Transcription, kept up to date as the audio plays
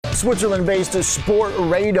Switzerland-based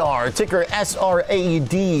Sportradar, ticker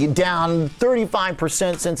SRAD, down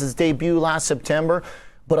 35% since its debut last September,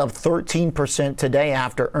 but up 13% today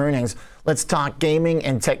after earnings. Let's talk gaming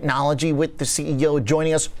and technology with the CEO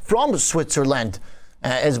joining us from Switzerland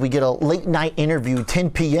as we get a late-night interview,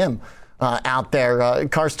 10 p.m. Out there.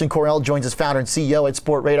 Carsten Koerl joins us, founder and CEO at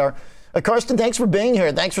Sportradar. Carsten, thanks for being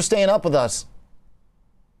here. Thanks for staying up with us.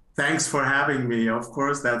 Thanks for having me. Of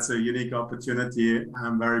course, that's a unique opportunity.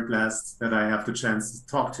 I'm very blessed that I have the chance to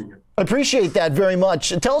talk to you. I appreciate that very much.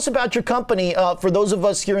 Tell us about your company for those of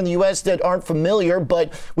us here in the U.S. that aren't familiar,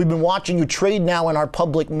 but we've been watching you trade now in our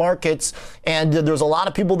public markets, and there's a lot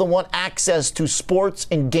of people that want access to sports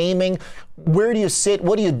and gaming. Where do you sit?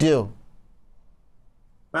 What do you do?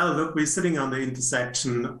 Well, look, we're sitting on the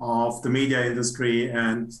intersection of the media industry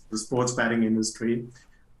and the sports betting industry.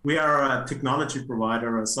 We are a technology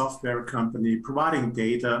provider, a software company, providing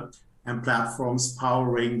data and platforms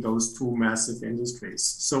powering those two massive industries.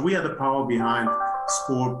 So we are the power behind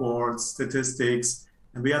scoreboards, statistics,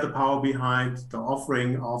 and we are the power behind the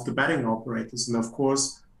offering of the betting operators. And of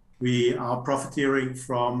course, we are profiteering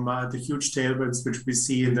from the huge tailwinds which we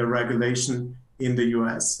see in the regulation in the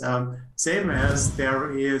US. Same as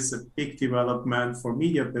there is a big development for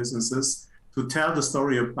media businesses to tell the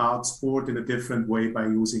story about sport in a different way by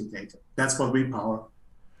using data. That's what we power.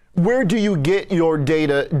 Where do you get your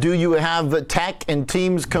data? Do you have tech and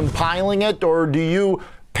teams compiling it, or do you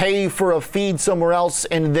pay for a feed somewhere else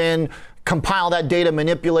and then compile that data,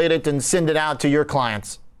 manipulate it, and send it out to your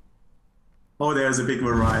clients? Oh, there's a big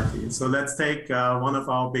variety. So let's take one of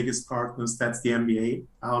our biggest partners, that's the NBA.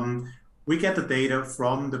 We get the data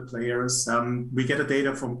from the players. We get the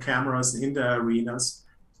data from cameras in the arenas.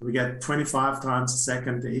 We get 25 times a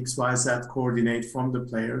second the XYZ coordinate from the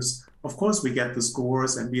players. Of course, we get the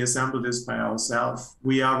scores and we assemble this by ourselves.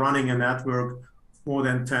 We are running a network of more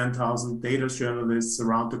than 10,000 data journalists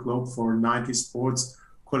around the globe for 90 sports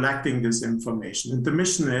collecting this information. And the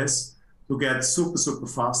mission is to get super, super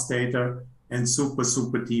fast data and super,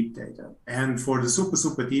 super deep data. And for the super,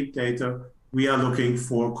 super deep data, we are looking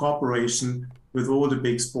for cooperation with all the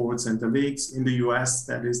big sports and the leagues in the US.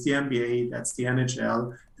 That is the NBA, that's the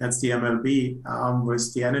NHL, that's the MLB.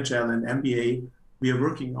 With the NHL and NBA, we are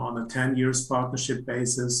working on a 10 years partnership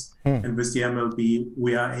basis. And with the MLB,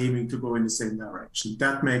 we are aiming to go in the same direction.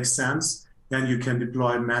 That makes sense. Then you can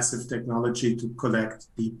deploy massive technology to collect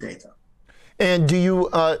deep data. And do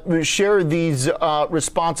you share these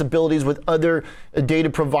responsibilities with other data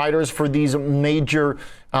providers for these major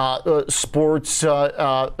sports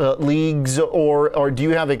leagues, or do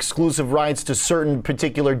you have exclusive rights to certain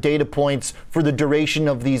particular data points for the duration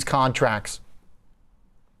of these contracts?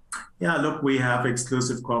 Yeah, look, we have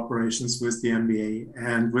exclusive cooperations with the NBA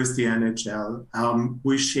and with the NHL.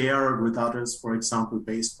 We share with others, for example,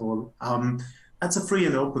 baseball. That's a free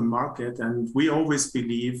and open market, and we always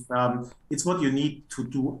believe it's what you need to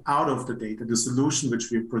do out of the data, the solution which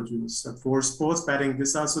we produce. For sports betting,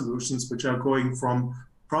 these are solutions which are going from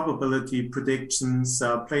probability predictions,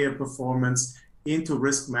 player performance, into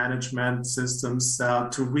risk management systems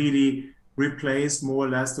to really replace more or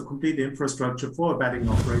less the complete infrastructure for a betting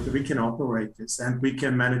operator. We can operate this and we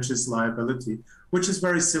can manage this liability, which is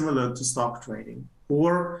very similar to stock trading.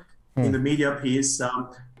 Or in the media piece,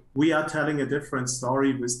 we are telling a different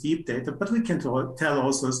story with deep data, but we can tell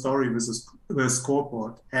also a story with a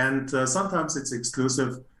scoreboard. And sometimes it's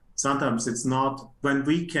exclusive, sometimes it's not. When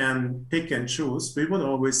we can pick and choose, we would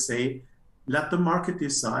always say, let the market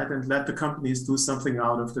decide and let the companies do something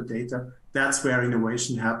out of the data. That's where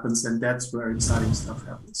innovation happens, and that's where exciting stuff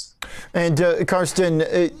happens. And Carsten,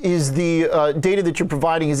 is the data that you're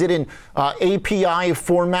providing, is it in API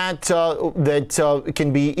format that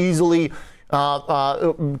can be easily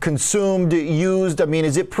consumed, used? I mean,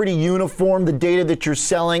 is it pretty uniform, the data that you're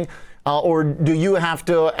selling? Or do you have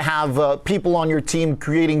to have people on your team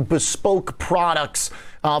creating bespoke products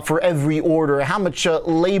for every order? How much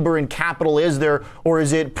labor and capital is there? Or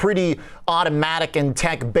is it pretty automatic and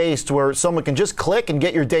tech-based where someone can just click and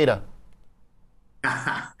get your data?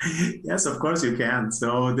 Yes, of course you can.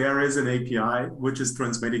 So there is an API which is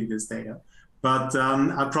transmitting this data. But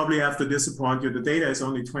I probably have to disappoint you. The data is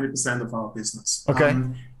only 20% of our business. Okay.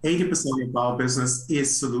 80% of our business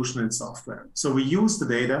is solution and software. So we use the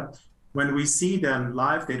data. When we see then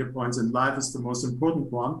live data points, and live is the most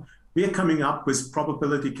important one, we are coming up with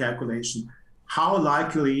probability calculation. How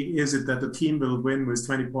likely is it that the team will win with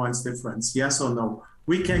 20 points difference? Yes or no?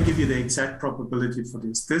 We can give you the exact probability for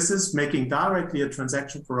this. This is making directly a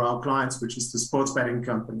transaction for our clients, which is the sports betting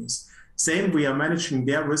companies. Same, we are managing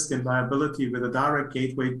their risk and liability with a direct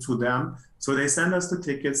gateway to them. So they send us the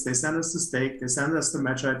tickets, they send us the stake, they send us the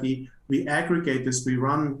match ID. We aggregate this, we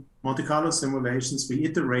run Monte Carlo simulations, we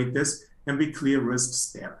iterate this, and we clear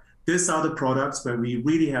risks there. These are the products where we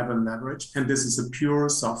really have a leverage, and this is a pure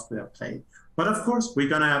software play. But of course, we're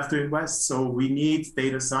going to have to invest. So we need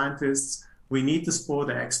data scientists, we need the sport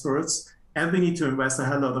experts, and we need to invest a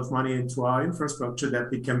hell lot of money into our infrastructure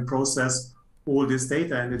that we can process all this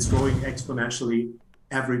data, and it's growing exponentially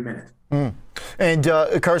every minute. And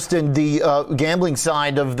Carsten, the gambling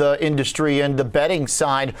side of the industry and the betting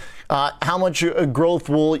side, how much growth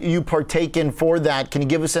will you partake in for that? Can you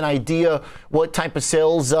give us an idea what type of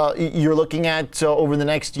sales you're looking at over the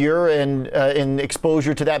next year and in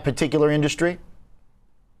exposure to that particular industry?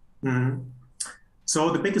 Mm-hmm. So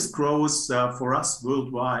the biggest growth for us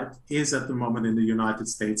worldwide is at the moment in the United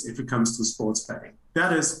States if it comes to sports betting.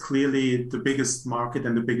 That is clearly the biggest market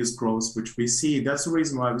and the biggest growth which we see. That's the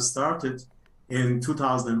reason why we started in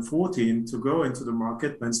 2014 to go into the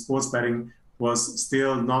market when sports betting was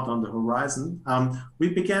still not on the horizon. We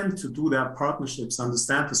began to do that partnerships,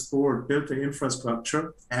 understand the sport, build the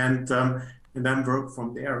infrastructure, and then work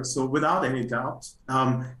from there. So without any doubt,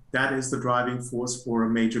 that is the driving force for a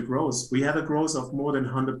major growth. We had a growth of more than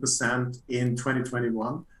 100% in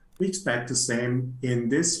 2021. We expect the same in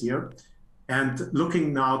this year. And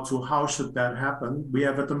looking now to how should that happen, we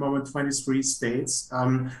have at the moment 23 states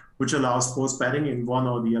which allow sports betting in one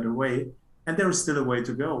or the other way. And there is still a way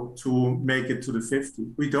to go to make it to the 50.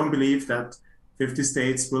 We don't believe that 50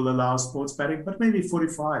 states will allow sports betting, but maybe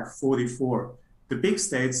 45, 44. The big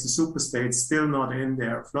states, the super states, still not in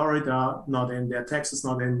there. Florida not in there, Texas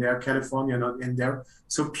not in there, California not in there.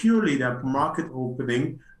 So purely that market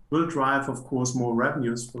opening will drive, of course, more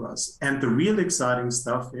revenues for us. And the real exciting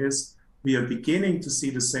stuff is we are beginning to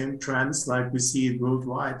see the same trends like we see it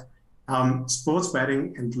worldwide. Sports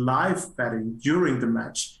betting and live betting during the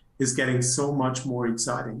match is getting so much more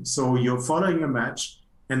exciting. So you're following a match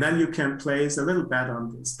and then you can place a little bet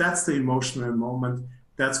on this. That's the emotional moment.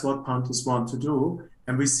 That's what punters want to do.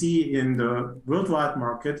 And we see in the worldwide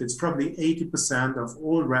market, it's probably 80% of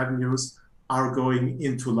all revenues are going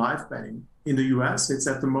into live betting. In the US, it's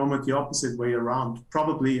at the moment the opposite way around.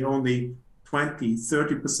 Probably only 20,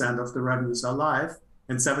 30% of the revenues are live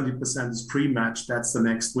and 70% is pre-match. That's the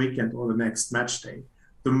next weekend or the next match day.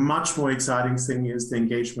 The much more exciting thing is the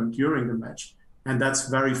engagement during the match. And that's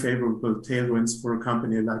very favorable tailwinds for a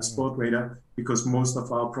company like Sportradar because most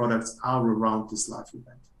of our products are around this live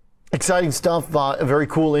event. Exciting stuff, a very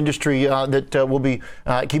cool industry that we'll be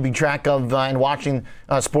keeping track of and watching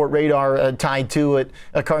Sportradar tied to it.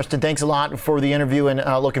 Carsten, thanks a lot for the interview and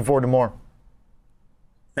looking forward to more.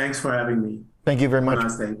 Thanks for having me. Thank you very much.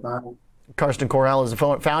 Have a nice day. Bye. Carsten Koerl is the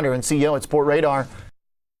founder and CEO at Sportradar.